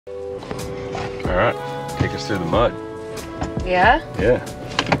All right, take us through the mud. Yeah? Yeah.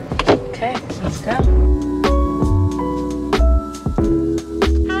 Okay, let's go.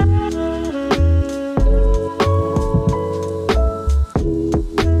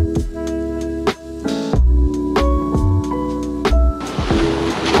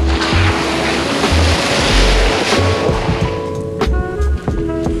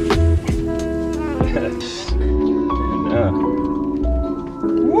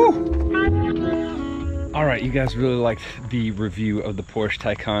 Alright, you guys really liked the review of the Porsche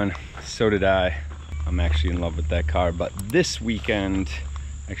Taycan. So did I. I'm actually in love with that car, but this weekend,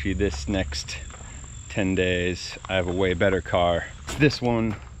 actually this next 10 days, I have a way better car. It's this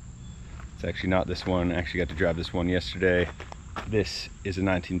one. It's actually not this one. I actually got to drive this one yesterday. This is a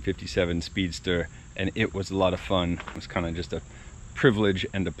 1957 Speedster, and it was a lot of fun. It was kind of just a privilege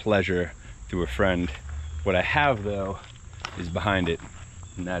and a pleasure through a friend. What I have though is behind it,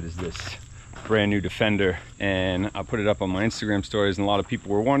 and that is this brand new Defender, and I put it up on my Instagram stories, and a lot of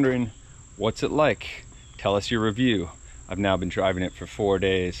people were wondering, what's it like? Tell us your review. I've now been driving it for 4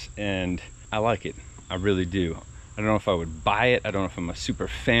 days, and I like it. I really do. I don't know if I would buy it. I don't know if I'm a super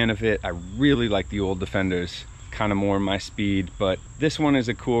fan of it. I really like the old Defenders, kind of more my speed, but this one is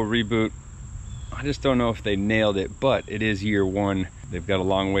a cool reboot. I just don't know if they nailed it, but it is year one. They've got a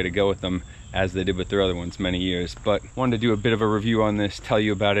long way to go with them, as they did with their other ones many years. But wanted to do a bit of a review on this, tell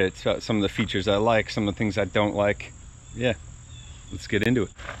you about it, about some of the features I like, some of the things I don't like. Yeah, let's get into it.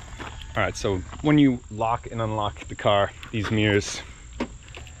 All right, so when you lock and unlock the car, these mirrors,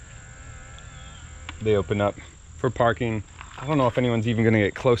 they open up for parking. I don't know if anyone's even gonna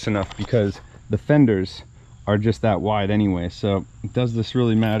get close enough because the fenders are just that wide anyway. So does this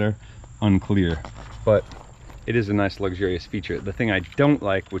really matter? Unclear, but it is a nice luxurious feature. The thing I don't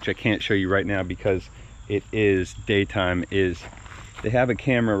like, which I can't show you right now because it is daytime, is they have a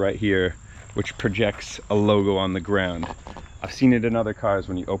camera right here which projects a logo on the ground. I've seen it in other cars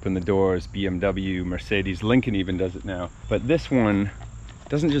when you open the doors, BMW, Mercedes, Lincoln even does it now. But this one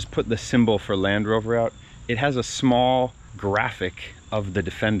doesn't just put the symbol for Land Rover out, it has a small graphic of the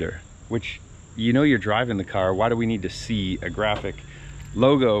Defender, which, you know, you're driving the car, why do we need to see a graphic?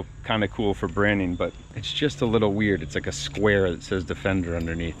 Logo, kind of cool for branding, but it's just a little weird. It's like a square that says Defender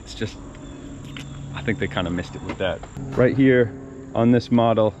underneath. It's just, I think they kind of missed it with that. Right here on this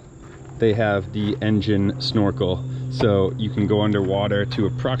model, they have the engine snorkel, so you can go underwater to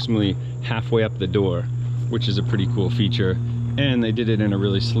approximately halfway up the door, which is a pretty cool feature. And they did it in a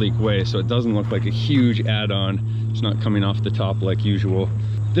really sleek way, so it doesn't look like a huge add-on. It's not coming off the top like usual.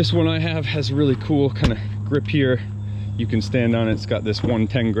 This one I have has really cool kind of grip here. You can stand on it. It's got this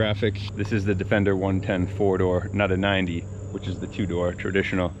 110 graphic. This is the Defender 110 4-door, not a 90, which is the 2-door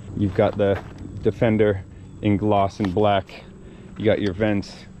traditional. You've got the Defender in gloss and black. You got your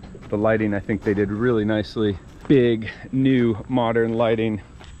vents. The lighting, I think they did really nicely. Big, new, modern lighting.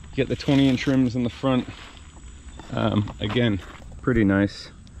 You get the 20-inch rims in the front. Again, pretty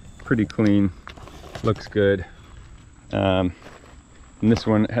nice, pretty clean, looks good. And this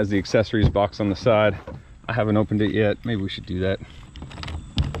one has the accessories box on the side. I haven't opened it yet. Maybe we should do that.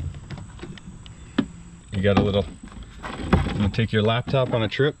 You got a little, you want to take your laptop on a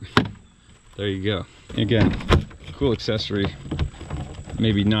trip? There you go. Again, cool accessory.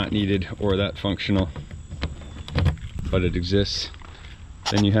 Maybe not needed or that functional, but it exists.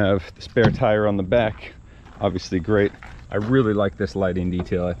 Then you have the spare tire on the back. Obviously great. I really like this lighting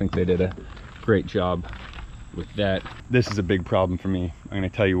detail. I think they did a great job with that. This is a big problem for me. I'm going to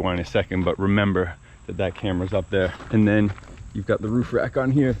tell you why in a second, but remember that camera's up there. And then you've got the roof rack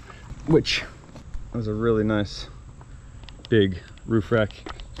on here, which is a really nice big roof rack.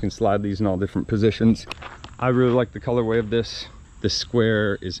 You can slide these in all different positions. I really like the colorway of this. This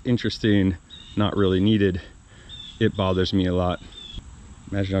square is interesting, not really needed. It bothers me a lot.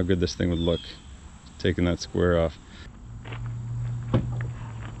 Imagine how good this thing would look taking that square off.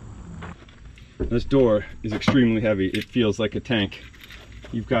 This door is extremely heavy. It feels like a tank.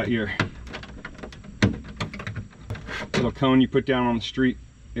 You've got your little cone you put down on the street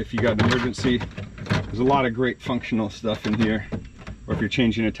if you got an emergency. There's a lot of great functional stuff in here. Or if you're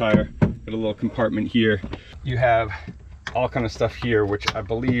changing a tire, got a little compartment here. You have all kind of stuff here, which I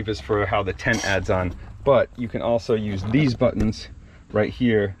believe is for how the tent adds on. But you can also use these buttons right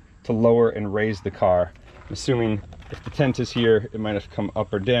here to lower and raise the car. I'm assuming if the tent is here, it might have come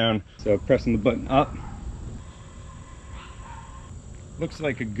up or down. So pressing the button up, looks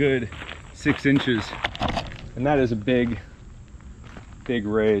like a good 6 inches. And that is a big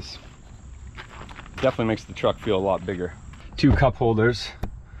raise. Definitely makes the truck feel a lot bigger. 2 cup holders,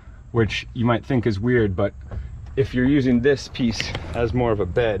 which you might think is weird, but if you're using this piece as more of a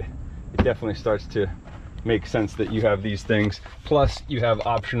bed, it definitely starts to make sense that you have these things. Plus you have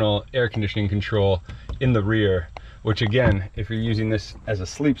optional air conditioning control in the rear, which again, if you're using this as a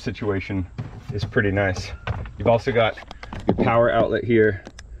sleep situation, is pretty nice. You've also got your power outlet here,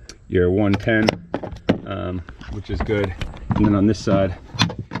 your 110, which is good. And then on this side,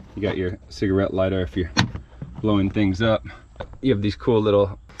 you got your cigarette lighter if you're blowing things up. You have these cool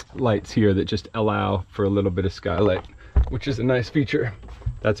little lights here that just allow for a little bit of skylight, which is a nice feature.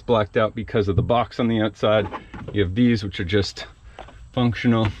 That's blacked out because of the box on the outside. You have these, which are just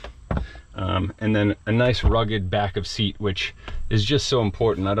functional. And then a nice rugged back of seat, which is just so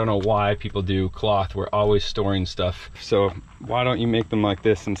important. I don't know why people do cloth. We're always storing stuff. So why don't you make them like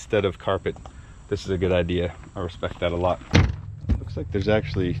this instead of carpet? This is a good idea. I respect that a lot. Looks like there's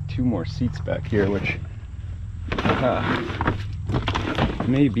actually 2 more seats back here, which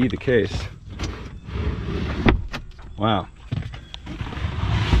may be the case. Wow.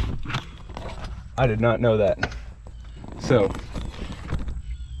 I did not know that. So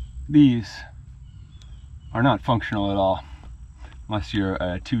these are not functional at all unless you're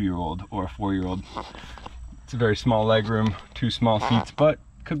a 2-year-old or a 4-year-old. It's a very small legroom, 2 small seats, but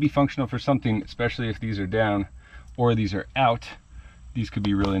could be functional for something, especially if these are down or these are out. These could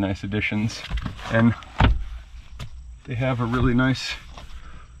be really nice additions. And they have a really nice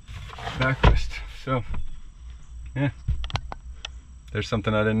backrest. So yeah, there's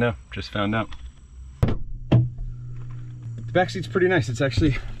something I didn't know, just found out. The back seat's pretty nice. It's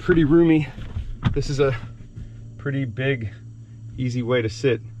actually pretty roomy. This is a pretty big, easy way to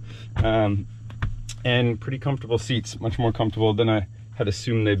sit, and pretty comfortable seats, much more comfortable than I had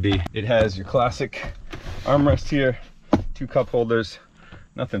assumed they'd be. It has your classic armrest here, 2 cup holders,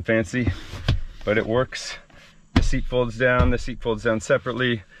 nothing fancy, but it works. The seat folds down, the seat folds down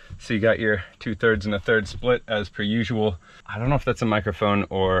separately, so you got your 2/3 and a 1/3 split as per usual. I don't know if that's a microphone,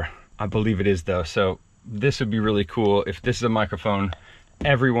 or I believe it is though, so this would be really cool. If this is a microphone,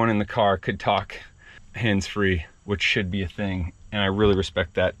 everyone in the car could talk hands-free, which should be a thing, and I really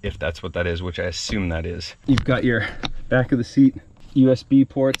respect that if that's what that is, which I assume that is. You've got your back of the seat USB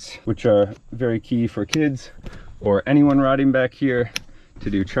ports, which are very key for kids or anyone riding back here to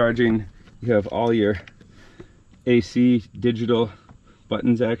do charging. You have all your AC digital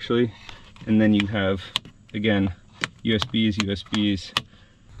buttons actually, and then you have, again, USBs.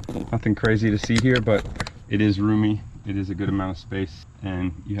 Nothing crazy to see here, but it is roomy. It is a good amount of space,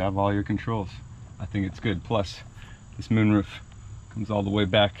 and you have all your controls. I think it's good. Plus, this moonroof comes all the way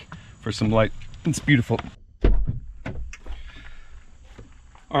back for some light. It's beautiful.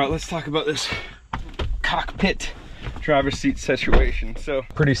 All right, let's talk about this cockpit driver's seat situation. So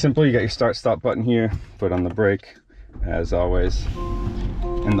pretty simple. You got your start stop button here, foot on the brake as always,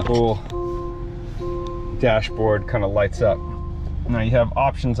 and the whole dashboard kind of lights up. Now you have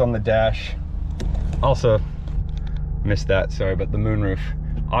options on the dash. Also missed that, sorry, but the moonroof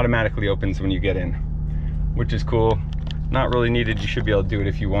automatically opens when you get in, which is cool. Not really needed. You should be able to do it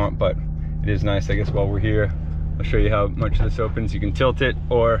if you want, but it is nice. I guess while we're here, I'll show you how much this opens. You can tilt it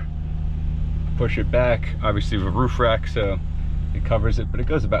or push it back. Obviously we have a roof rack, so it covers it, but it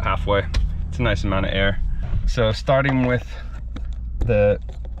goes about halfway. It's a nice amount of air. So starting with the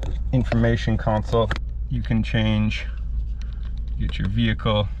information console, you can change, get your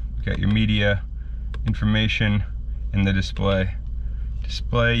vehicle, you got your media, information in the display.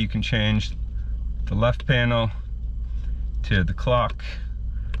 Display, you can change the left panel to the clock,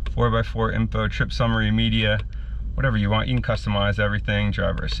 4x4 info, trip summary, media, whatever you want. You can customize everything,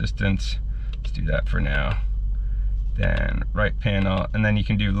 driver assistance. Let's do that for now. Then right panel, and then you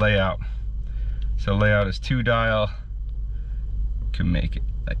can do layout. So layout is 2 dial. You can make it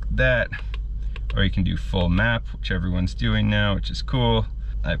like that, or you can do full map, which everyone's doing now, which is cool.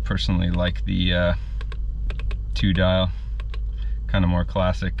 I personally like the 2 dial, kind of more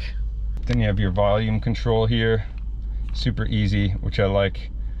classic. Then you have your volume control here, super easy, which I like.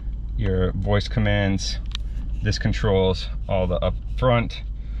 Your voice commands, this controls all the up front,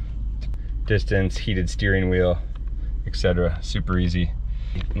 distance, heated steering wheel, etc. Super easy.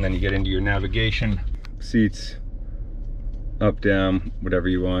 And then you get into your navigation, seats, up, down, whatever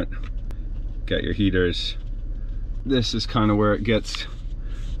you want. Got your heaters. This is kind of where it gets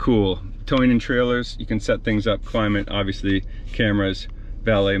cool. Towing and trailers, you can set things up, climate, obviously, cameras,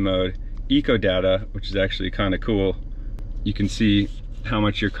 valet mode, eco data, which is actually kind of cool. You can see how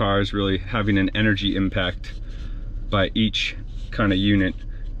much your car is really having an energy impact by each kind of unit.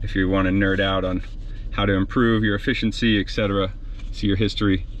 If you want to nerd out on how to improve your efficiency, etc., see your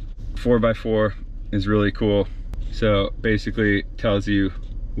history. 4x4 is really cool. So basically tells you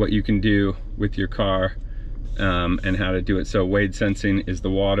what you can do with your car and how to do it. So wade sensing is the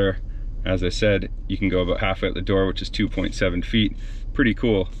water, As I said, you can go about halfway out the door, which is 2.7 feet. Pretty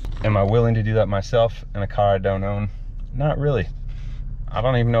cool. Am I willing to do that myself in a car I don't own? Not really. I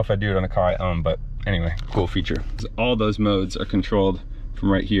don't even know if I do it on a car I own, but anyway, cool feature. All those modes are controlled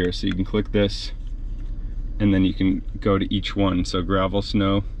from right here. So you can click this and then you can go to each one. So gravel,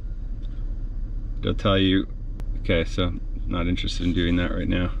 snow, they'll tell you, okay, so not interested in doing that right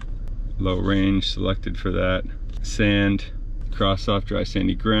now. Low range selected for that. Sand, cross off dry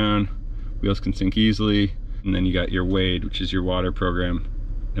sandy ground, wheels can sink easily. And then you got your Wade, which is your water program.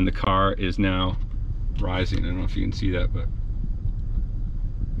 And the car is now rising. I don't know if you can see that, but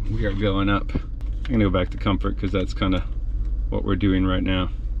we are going up. I'm gonna go back to comfort because that's kind of what we're doing right now.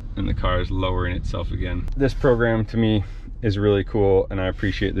 And the car is lowering itself again. This program to me is really cool and I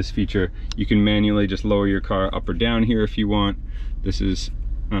appreciate this feature. You can manually just lower your car up or down here if you want. This is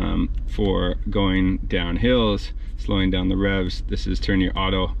for going down hills, slowing down the revs. This is turn your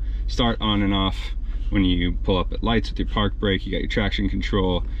auto start on and off when you pull up at lights with your park brake. You got your traction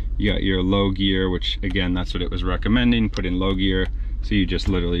control, you got your low gear, which again, that's what it was recommending, put in low gear. So you just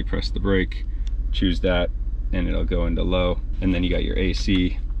literally press the brake, choose that, and it'll go into low. And then you got your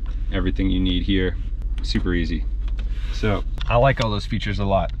AC, everything you need here, super easy. So I like all those features a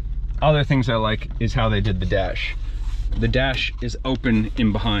lot. Other things I like is how they did the dash. The dash is open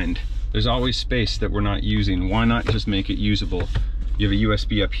in behind. There's always space that we're not using. Why not just make it usable? You have a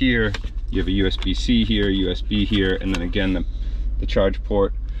USB up here, you have a USB-C here, USB here, and then again the charge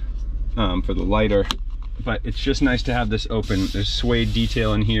port for the lighter. But it's just nice to have this open. There's suede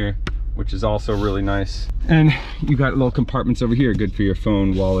detail in here, which is also really nice. And you got little compartments over here, good for your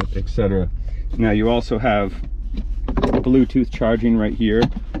phone, wallet, etc. Now you also have Bluetooth charging right here,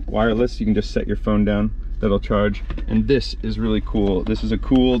 wireless. You can just set your phone down, that'll charge. And this is really cool. This is a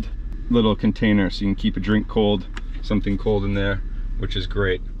cooled little container, so you can keep a drink cold, something cold in there, which is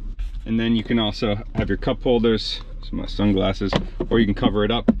great. And then you can also have your cup holders, some of my sunglasses, or you can cover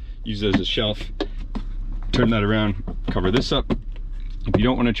it up, use it as a shelf, turn that around, cover this up. If you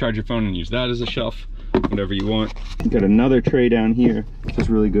don't want to charge your phone, and use that as a shelf, whatever you want. You got another tray down here, which is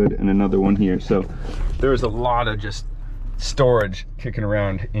really good, and another one here. So there's a lot of just storage kicking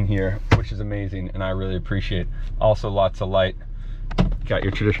around in here, which is amazing, and I really appreciate. Also lots of light. Got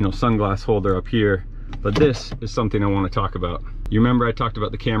your traditional sunglass holder up here, but this is something I want to talk about. You remember I talked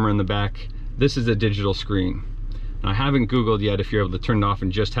about the camera in the back? This is a digital screen. Now, I haven't Googled yet if you're able to turn it off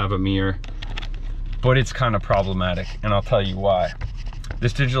and just have a mirror, but it's kind of problematic, and I'll tell you why.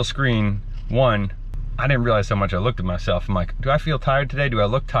 This digital screen, one, I didn't realize how much I looked at myself. I'm like, do I feel tired today? Do I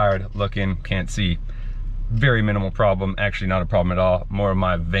look tired? Looking, can't see. Very minimal problem, actually not a problem at all, more of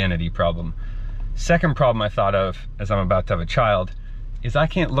my vanity problem. Second problem I thought of as I'm about to have a child is I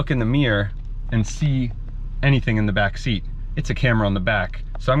can't look in the mirror and see anything in the back seat. It's a camera on the back,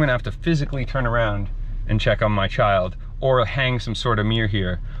 so I'm gonna have to physically turn around and check on my child or hang some sort of mirror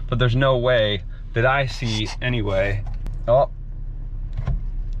here, but there's no way that I see anyway. Oh,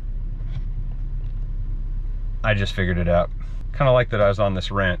 I just figured it out. Kind of like that I was on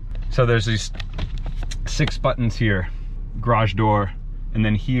this rant. So there's these 6 buttons here, garage door, and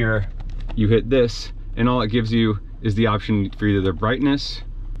then here you hit this, and all it gives you is the option for either the brightness,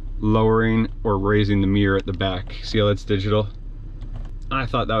 lowering, or raising the mirror at the back. See how that's digital? I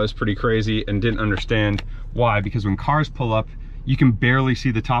thought that was pretty crazy and didn't understand why, because when cars pull up, you can barely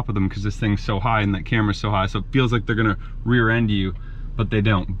see the top of them because this thing's so high and that camera's so high, so it feels like they're gonna rear end you, but they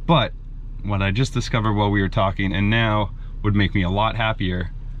don't. But what I just discovered while we were talking, and now would make me a lot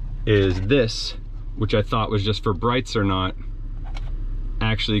happier, is this, which I thought was just for brights or not,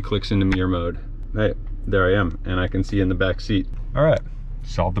 actually clicks into mirror mode. Hey, there I am, and I can see in the back seat. All right,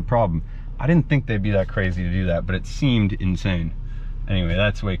 solved the problem. I didn't think they'd be that crazy to do that, but it seemed insane. Anyway,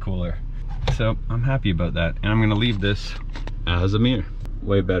 that's way cooler. So I'm happy about that, and I'm gonna leave this as a mirror.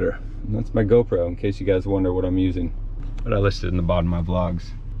 Way better. And that's my GoPro, in case you guys wonder what I'm using, but I listed in the bottom of my vlogs.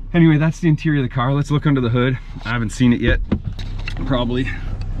 Anyway, that's the interior of the car. Let's look under the hood. I haven't seen it yet. Probably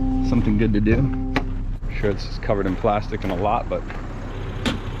something good to do. I'm sure this is covered in plastic and a lot, but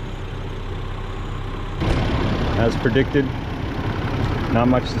as predicted, not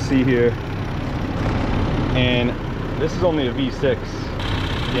much to see here. And this is only a V6.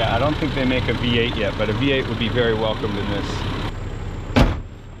 Yeah, I don't think they make a V8 yet, but a V8 would be very welcomed in this.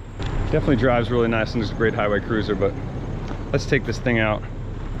 Definitely drives really nice and is a great highway cruiser, but let's take this thing out,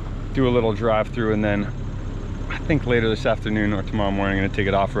 do a little drive through, and then I think later this afternoon or tomorrow morning I'm gonna take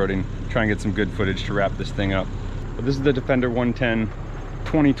it off-roading, try and get some good footage to wrap this thing up. But this is the Defender 110,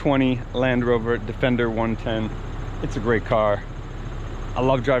 2020 Land Rover Defender 110. It's a great car. I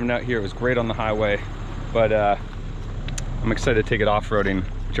love driving out here. It was great on the highway, but I'm excited to take it off-roading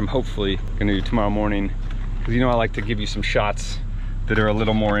which I'm hopefully gonna do tomorrow morning, because you know I like to give you some shots that are a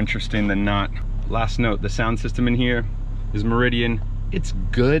little more interesting than not. Last note, the sound system in here is Meridian. It's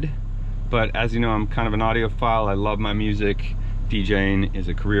good, but as you know, I'm kind of an audiophile. I love my music. DJing is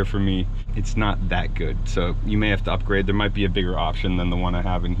a career for me. It's not that good, so you may have to upgrade. There might be a bigger option than the one I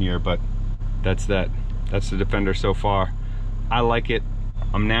have in here, but that's the Defender so far. I like it.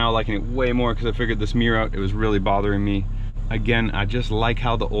 I'm now liking it way more because I figured this mirror out, it was really bothering me. Again, I just like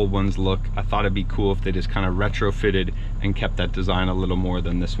how the old ones look. I thought it'd be cool if they just kind of retrofitted and kept that design a little more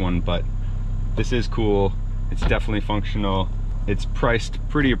than this one, but this is cool. It's definitely functional. It's priced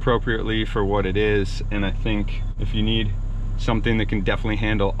pretty appropriately for what it is, and I think if you need something that can definitely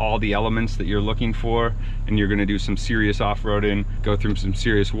handle all the elements that you're looking for, and you're gonna do some serious off-roading, go through some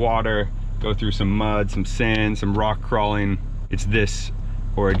serious water, go through some mud, some sand, some rock crawling, it's this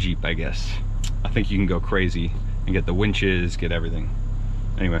or a Jeep, I guess. I think you can go crazy and get the winches, get everything.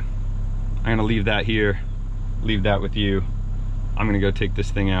 Anyway, I'm gonna leave that here, leave that with you. I'm gonna go take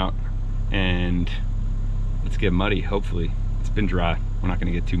this thing out and let's get muddy, hopefully. It's been dry. We're not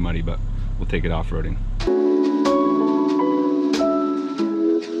gonna get too muddy, but we'll take it off-roading.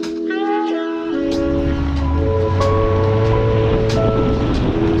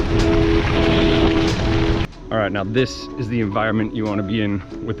 All right, now this is the environment you want to be in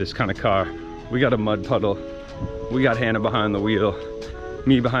with this kind of car. We got a mud puddle. We got Hannah behind the wheel,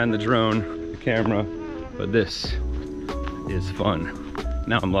 me behind the drone, the camera, but this is fun.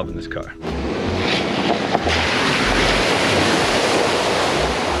 Now I'm loving this car.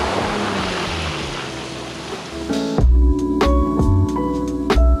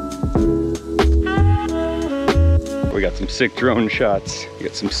 We got some sick drone shots. We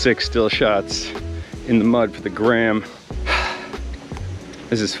got some sick still shots in the mud for the gram.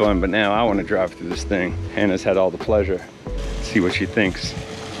 This is fun, but now I want to drive through this thing. Hannah's had all the pleasure. Let's see what she thinks.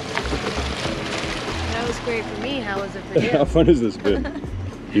 That was great for me. How was it for you? How fun has this been?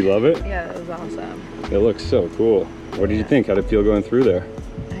 You love it? Yeah, it was awesome. It looks so cool. What did you think? How did it feel going through there?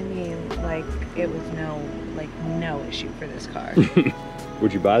 I mean, like, it was no issue for this car.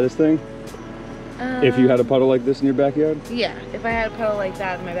 Would you buy this thing? If you had a puddle like this in your backyard? Yeah, if I had a puddle like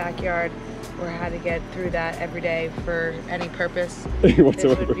that in my backyard, or had to get through that every day for any purpose, this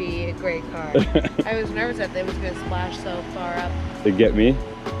would be a great car. I was nervous that it was going to splash so far up. To get me?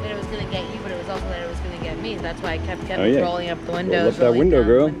 That it was going to get you, but it was also that it was going to get me. That's why I kept Oh, rolling up the windows. Roll up that window,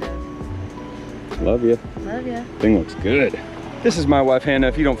 girl. Love you. Love you. Thing looks good. This is my wife, Hannah.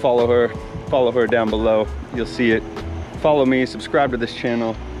 If you don't follow her down below. You'll see it. Follow me, subscribe to this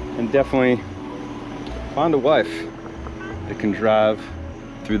channel, and definitely find a wife that can drive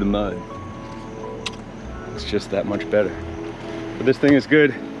through the mud. It's just that much better. But this thing is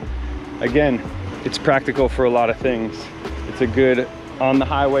good. Again, it's practical for a lot of things. It's a good on the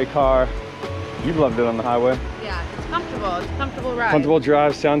highway car. You've loved it on the highway. Yeah, it's comfortable. It's a comfortable ride. Comfortable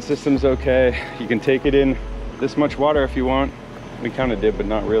drive, sound system's okay. You can take it in this much water if you want. We kind of did, but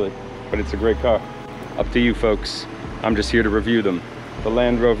not really. But it's a great car. Up to you folks. I'm just here to review them. The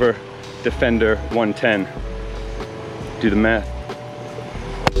Land Rover Defender 110. Do the math.